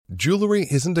Jewelry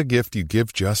isn't a gift you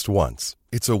give just once.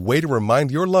 It's a way to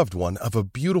remind your loved one of a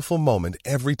beautiful moment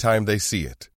every time they see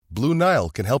it. Blue Nile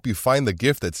can help you find the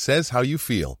gift that says how you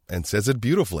feel and says it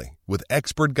beautifully, with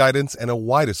expert guidance and a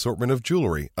wide assortment of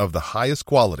jewelry of the highest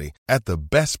quality at the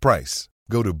best price.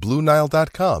 Go to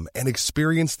BlueNile.com and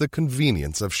experience the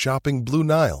convenience of shopping Blue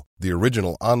Nile, the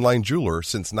original online jeweler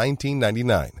since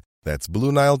 1999. That's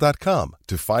BlueNile.com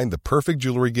to find the perfect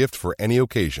jewelry gift for any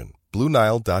occasion.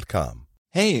 BlueNile.com.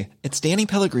 Hey, it's Danny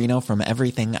Pellegrino from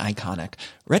Everything Iconic.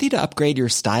 Ready to upgrade your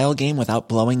style game without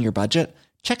blowing your budget?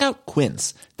 Check out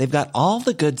Quince. They've got all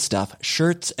the good stuff,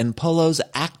 shirts and polos,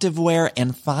 activewear,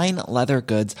 and fine leather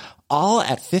goods, all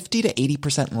at 50 to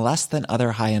 80% less than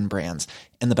other high-end brands.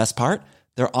 And the best part?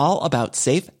 They're all about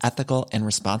safe, ethical, and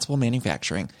responsible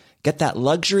manufacturing. Get that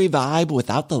luxury vibe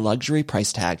without the luxury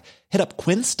price tag. Hit up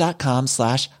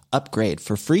quince.com/upgrade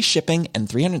for free shipping and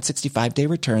 365-day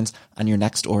returns on your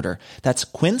next order. That's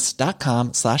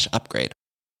quince.com/upgrade.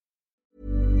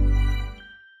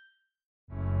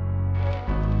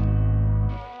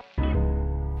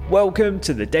 Welcome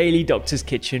to the Daily Doctor's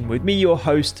Kitchen with me, your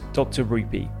host, Dr.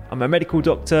 Rupy. I'm a medical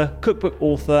doctor, cookbook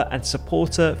author, and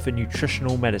supporter for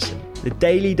nutritional medicine. The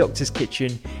Daily Doctor's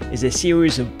Kitchen is a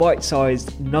series of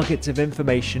bite-sized nuggets of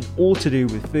information all to do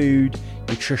with food,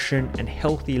 nutrition, and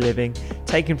healthy living,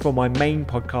 taken from my main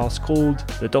podcast called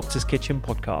the Doctor's Kitchen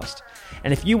Podcast.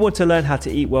 And if you want to learn how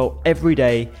to eat well every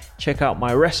day, check out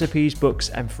my recipes, books,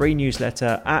 and free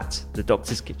newsletter at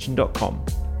thedoctorskitchen.com.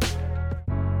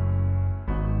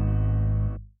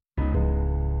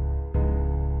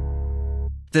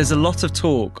 There's a lot of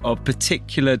talk of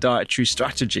particular dietary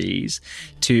strategies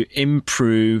to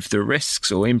improve the risks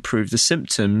or improve the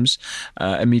symptoms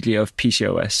immediately of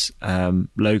PCOS,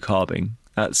 low carbing.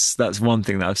 That's one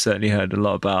thing that I've certainly heard a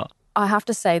lot about. I have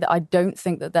to say that I don't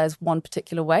think that there's one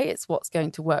particular way. It's what's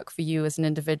going to work for you as an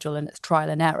individual, and it's trial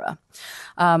and error.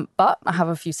 But I have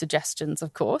a few suggestions,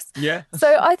 of course. Yeah.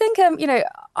 So I think,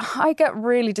 I get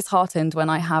really disheartened when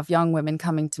I have young women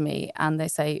coming to me and they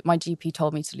say, my GP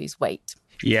told me to lose weight.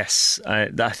 Yes, I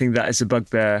think that is a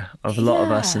bugbear of a lot of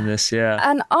us in this, yeah.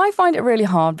 And I find it really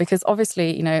hard because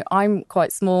obviously, I'm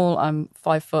quite small. I'm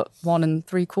 5'1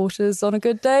 3/4" on a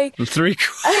good day.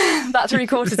 3/4. That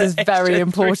 3/4 is very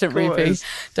important, Rupy.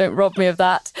 Don't rob me of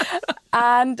that.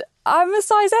 And I'm a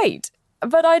size 8.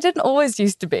 But I didn't always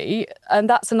used to be. And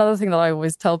that's another thing that I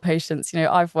always tell patients.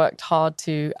 I've worked hard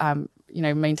to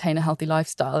maintain a healthy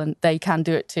lifestyle, and they can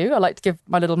do it too. I like to give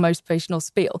my little motivational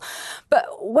spiel. But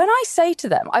when I say to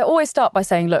them, I always start by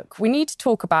saying, look, we need to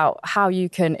talk about how you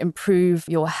can improve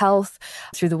your health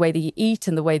through the way that you eat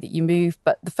and the way that you move.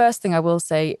 But the first thing I will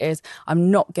say is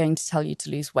I'm not going to tell you to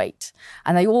lose weight.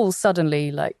 And they all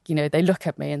suddenly they look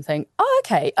at me and think, oh,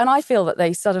 okay. And I feel that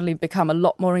they suddenly become a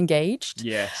lot more engaged.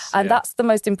 Yes. And that's the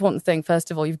most important thing.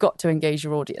 First of all, you've got to engage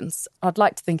your audience. I'd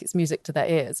like to think it's music to their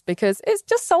ears because it's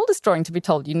just soul destroying to be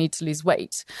told you need to lose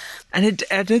weight. And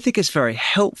I don't think it's very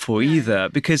helpful either,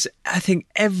 because I think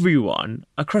everyone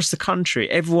across the country,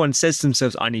 everyone says to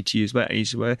themselves, I need to use weight, I need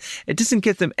to lose weight. It doesn't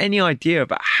give them any idea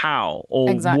about how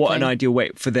or what an ideal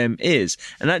weight for them is.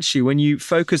 And actually, when you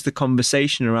focus the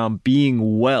conversation around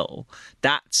being well,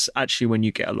 that's actually when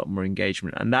you get a lot more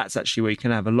engagement. And that's actually where you can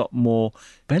have a lot more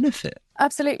benefit.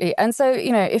 Absolutely. And so,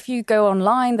 if you go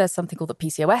online, there's something called the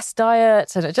PCOS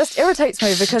diet, and it just irritates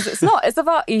me because it's not. It's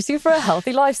about eating for a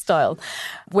healthy lifestyle,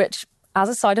 which as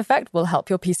a side effect will help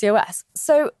your PCOS.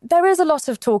 So there is a lot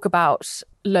of talk about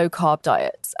low carb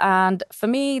diets. And for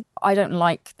me, I don't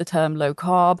like the term low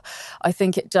carb. I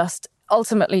think it just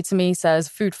ultimately to me says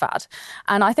food fad.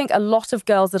 And I think a lot of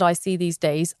girls that I see these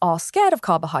days are scared of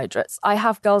carbohydrates. I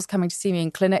have girls coming to see me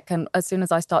in clinic, and as soon as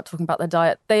I start talking about their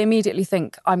diet, they immediately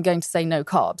think I'm going to say no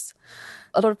carbs.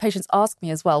 A lot of patients ask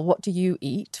me as well, what do you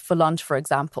eat for lunch, for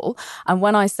example? And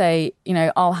when I say,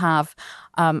 I'll have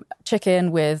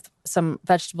chicken with some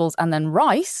vegetables and then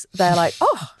rice, they're like,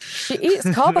 oh, she eats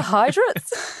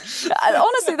carbohydrates? And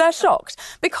honestly, they're shocked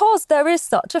because there is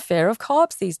such a fear of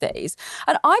carbs these days.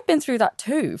 And I've been through that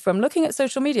too. From looking at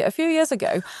social media a few years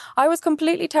ago, I was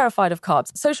completely terrified of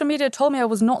carbs. Social media told me I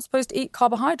was not supposed to eat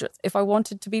carbohydrates if I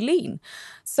wanted to be lean.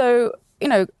 So,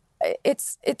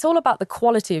 it's all about the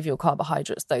quality of your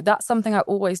carbohydrates, though. That's something I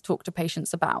always talk to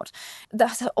patients about.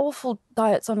 There's awful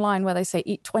diets online where they say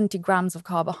eat 20 grams of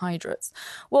carbohydrates.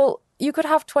 Well, you could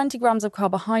have 20 grams of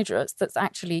carbohydrates that's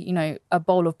actually, a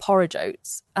bowl of porridge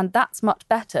oats. And that's much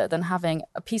better than having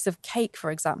a piece of cake,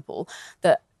 for example,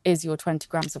 that is your 20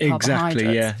 grams of carbohydrates.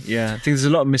 Exactly, yeah. I think there's a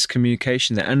lot of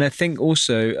miscommunication there. And I think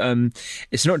also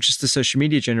it's not just the social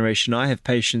media generation. I have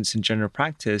patients in general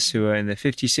practice who are in their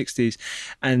 50s, 60s,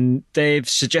 and they've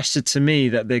suggested to me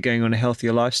that they're going on a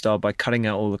healthier lifestyle by cutting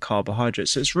out all the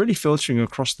carbohydrates. So it's really filtering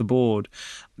across the board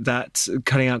that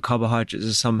cutting out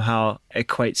carbohydrates somehow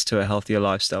equates to a healthier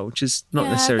lifestyle, which is not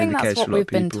necessarily the case for a lot of people. I think that's what we've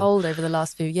been told over the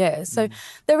last few years. So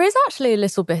there is actually a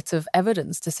little bit of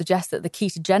evidence to suggest that the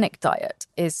ketogenic diet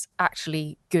is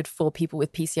actually good for people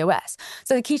with PCOS.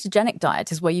 So the ketogenic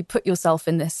diet is where you put yourself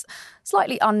in this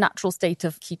slightly unnatural state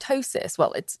of ketosis.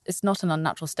 Well, it's not an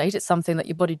unnatural state. It's something that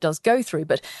your body does go through,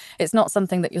 but it's not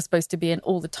something that you're supposed to be in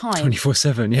all the time.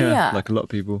 24/7, like a lot of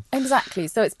people. Exactly.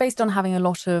 So it's based on having a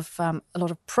lot of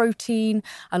protein,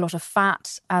 a lot of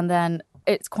fat, and then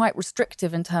it's quite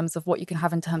restrictive in terms of what you can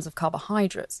have in terms of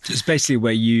carbohydrates. It's basically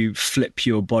where you flip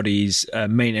your body's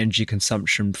main energy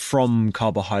consumption from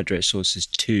carbohydrate sources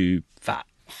to fat.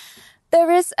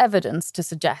 There is evidence to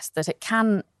suggest that it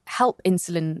can help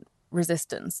insulin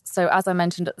resistance. So as I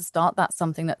mentioned at the start, that's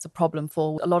something that's a problem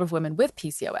for a lot of women with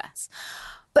PCOS.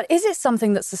 But is it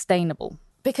something that's sustainable?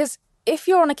 Because if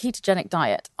you're on a ketogenic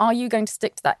diet, are you going to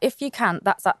stick to that? If you can,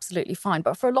 that's absolutely fine.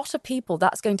 But for a lot of people,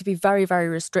 that's going to be very, very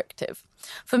restrictive.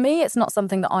 For me, it's not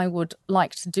something that I would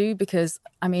like to do because,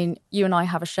 I mean, you and I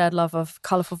have a shared love of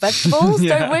colourful vegetables,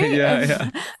 don't we?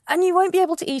 Yeah. And you won't be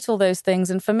able to eat all those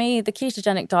things. And for me, the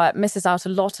ketogenic diet misses out a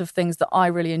lot of things that I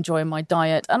really enjoy in my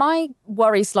diet. And I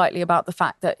worry slightly about the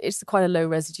fact that it's quite a low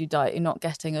residue diet. You're not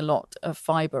getting a lot of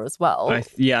fibre as well. I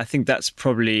think that's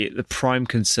probably the prime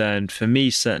concern for me,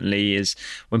 certainly, is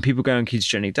when people go on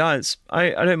ketogenic diets,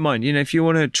 I don't mind. You know, if you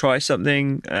want to try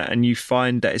something and you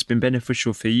find that it's been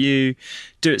beneficial for you,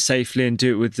 do it safely and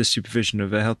do it with the supervision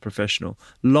of a health professional.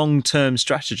 As a long-term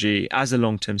strategy,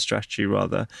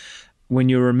 when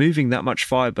you're removing that much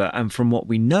fibre, and from what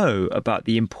we know about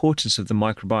the importance of the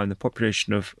microbiome, the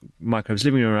population of microbes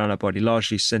living around our body,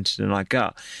 largely centred in our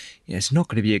gut, it's not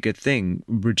going to be a good thing,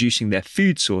 reducing their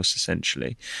food source,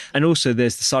 essentially. And also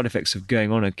there's the side effects of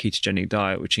going on a ketogenic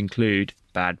diet, which include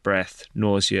bad breath,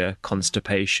 nausea,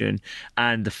 constipation,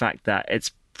 and the fact that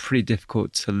it's pretty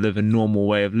difficult to live a normal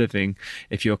way of living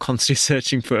if you're constantly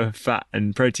searching for fat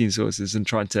and protein sources and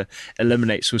trying to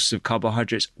eliminate sources of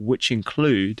carbohydrates, which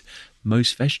include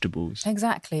most vegetables.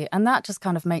 Exactly. And that just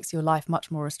kind of makes your life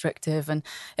much more restrictive. And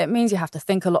it means you have to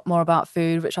think a lot more about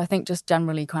food, which I think just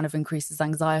generally kind of increases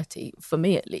anxiety, for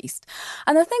me at least.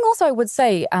 And the thing also I would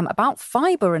say about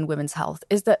fibre in women's health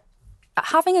is that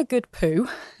having a good poo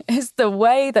is the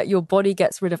way that your body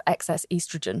gets rid of excess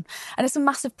estrogen. And it's a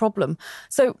massive problem.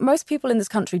 So most people in this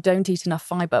country don't eat enough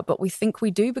fibre, but we think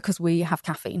we do because we have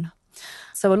caffeine.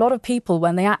 So a lot of people,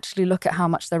 when they actually look at how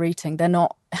much they're eating, they're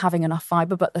not having enough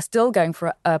fibre, but they're still going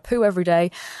for a poo every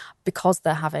day because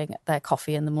they're having their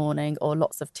coffee in the morning or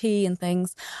lots of tea and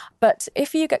things. But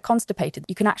if you get constipated,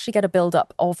 you can actually get a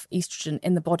buildup of estrogen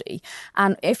in the body.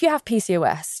 And if you have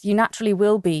PCOS, you naturally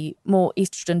will be more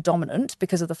estrogen dominant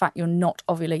because of the fact you're not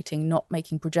ovulating, not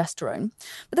making progesterone.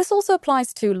 But this also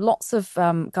applies to lots of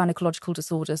gynecological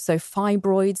disorders. So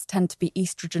fibroids tend to be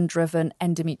estrogen driven,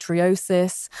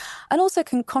 endometriosis, and also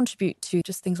can contribute to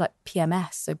just things like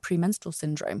PMS, so premenstrual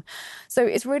syndrome. So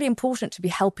it's really important to be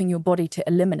helping your body to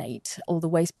eliminate all the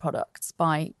waste products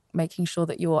by making sure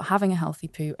that you're having a healthy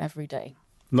poo every day.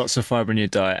 Lots of fibre in your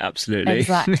diet, absolutely.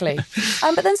 Exactly.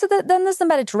 But then there's the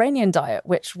Mediterranean diet,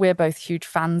 which we're both huge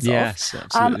fans of. Yes,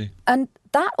 absolutely. And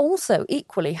that also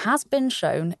equally has been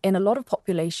shown in a lot of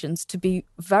populations to be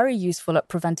very useful at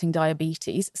preventing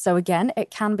diabetes. So again,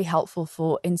 it can be helpful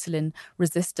for insulin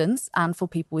resistance and for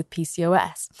people with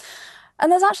PCOS.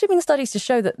 And there's actually been studies to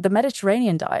show that the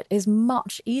Mediterranean diet is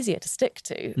much easier to stick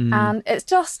to. And it's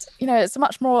just, it's a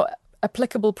much more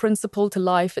applicable principle to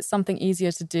life. It's something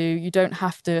easier to do. You don't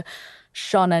have to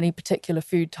shun any particular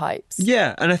food types.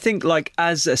 Yeah, and I think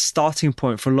as a starting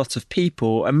point for lots of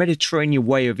people, a Mediterranean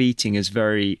way of eating is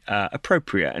very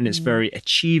appropriate and it's very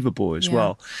achievable as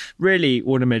well. Really,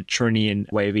 what a Mediterranean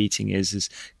way of eating is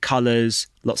colours,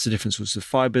 lots of different sorts of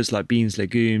fibres like beans,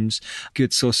 legumes,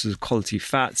 good sources of quality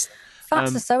fats.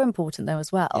 Fats are so important, though,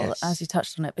 as well, as you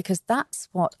touched on it, because that's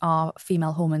what our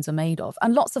female hormones are made of,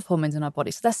 and lots of hormones in our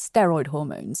body. So they're steroid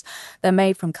hormones. They're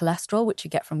made from cholesterol, which you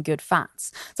get from good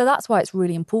fats. So that's why it's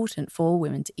really important for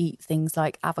women to eat things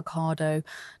like avocado,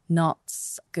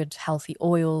 nuts, good healthy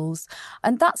oils.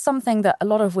 And that's something that a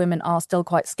lot of women are still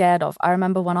quite scared of. I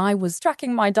remember when I was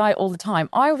tracking my diet all the time,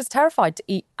 I was terrified to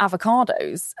eat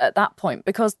avocados at that point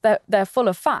because they're full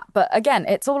of fat. But again,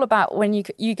 it's all about when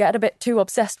you get a bit too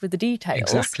obsessed with the details.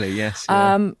 Exactly, yes.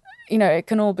 it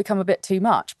can all become a bit too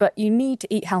much, but you need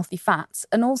to eat healthy fats.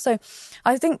 And also,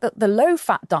 I think that the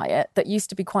low-fat diet that used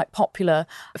to be quite popular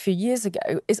a few years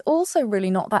ago is also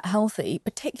really not that healthy,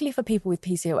 particularly for people with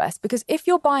PCOS, because if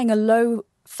you're buying a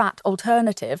low-fat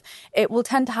alternative, it will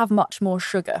tend to have much more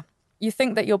sugar. You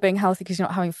think that you're being healthy because you're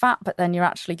not having fat, but then you're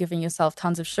actually giving yourself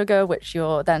tons of sugar, which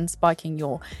you're then spiking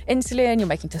your insulin, you're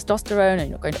making testosterone, and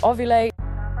you're going to ovulate.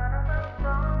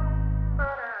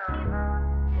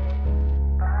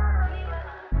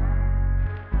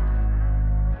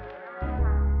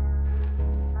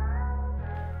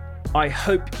 I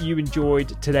hope you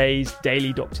enjoyed today's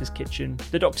Daily Doctor's Kitchen.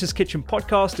 The Doctor's Kitchen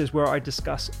podcast is where I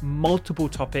discuss multiple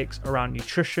topics around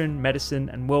nutrition, medicine,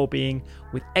 and well-being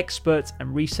with experts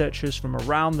and researchers from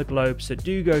around the globe, so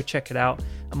do go check it out.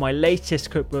 And my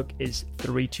latest cookbook is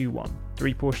 321.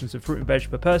 3 portions of fruit and veg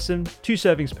per person, 2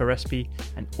 servings per recipe,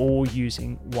 and all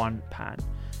using 1 pan.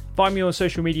 Find me on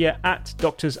social media at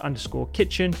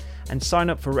doctors_kitchen and sign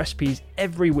up for recipes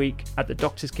every week at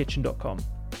thedoctorskitchen.com.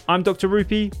 I'm Dr.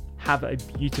 Rupy. Have a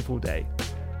beautiful day.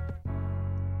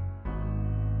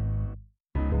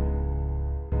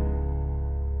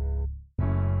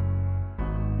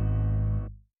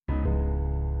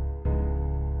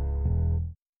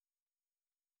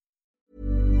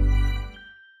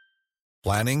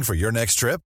 Planning for your next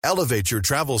trip? Elevate your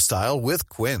travel style with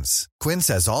Quince. Quince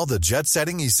has all the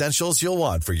jet-setting essentials you'll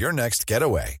want for your next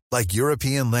getaway, like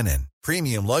European linen,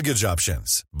 premium luggage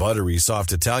options, buttery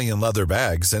soft Italian leather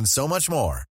bags, and so much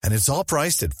more. And it's all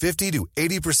priced at 50 to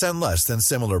 80% less than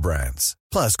similar brands.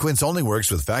 Plus, Quince only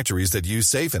works with factories that use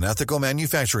safe and ethical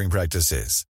manufacturing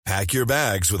practices. Pack your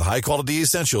bags with high-quality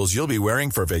essentials you'll be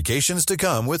wearing for vacations to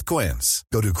come with Quince.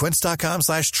 Go to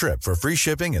quince.com/trip for free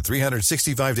shipping and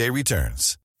 365-day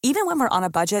returns. Even when we're on a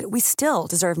budget, we still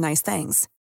deserve nice things.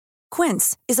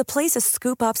 Quince is a place to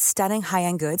scoop up stunning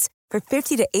high-end goods for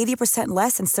 50 to 80%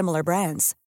 less than similar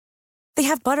brands. They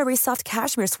have buttery soft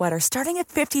cashmere sweaters starting at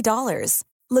 $50,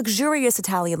 luxurious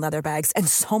Italian leather bags, and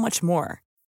so much more.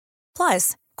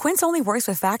 Plus, Quince only works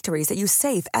with factories that use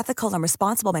safe, ethical, and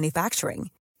responsible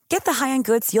manufacturing. Get the high-end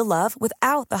goods you'll love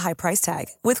without the high price tag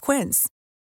with Quince.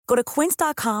 Go to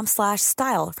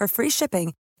quince.com/style for free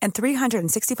shipping and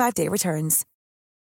 365-day returns.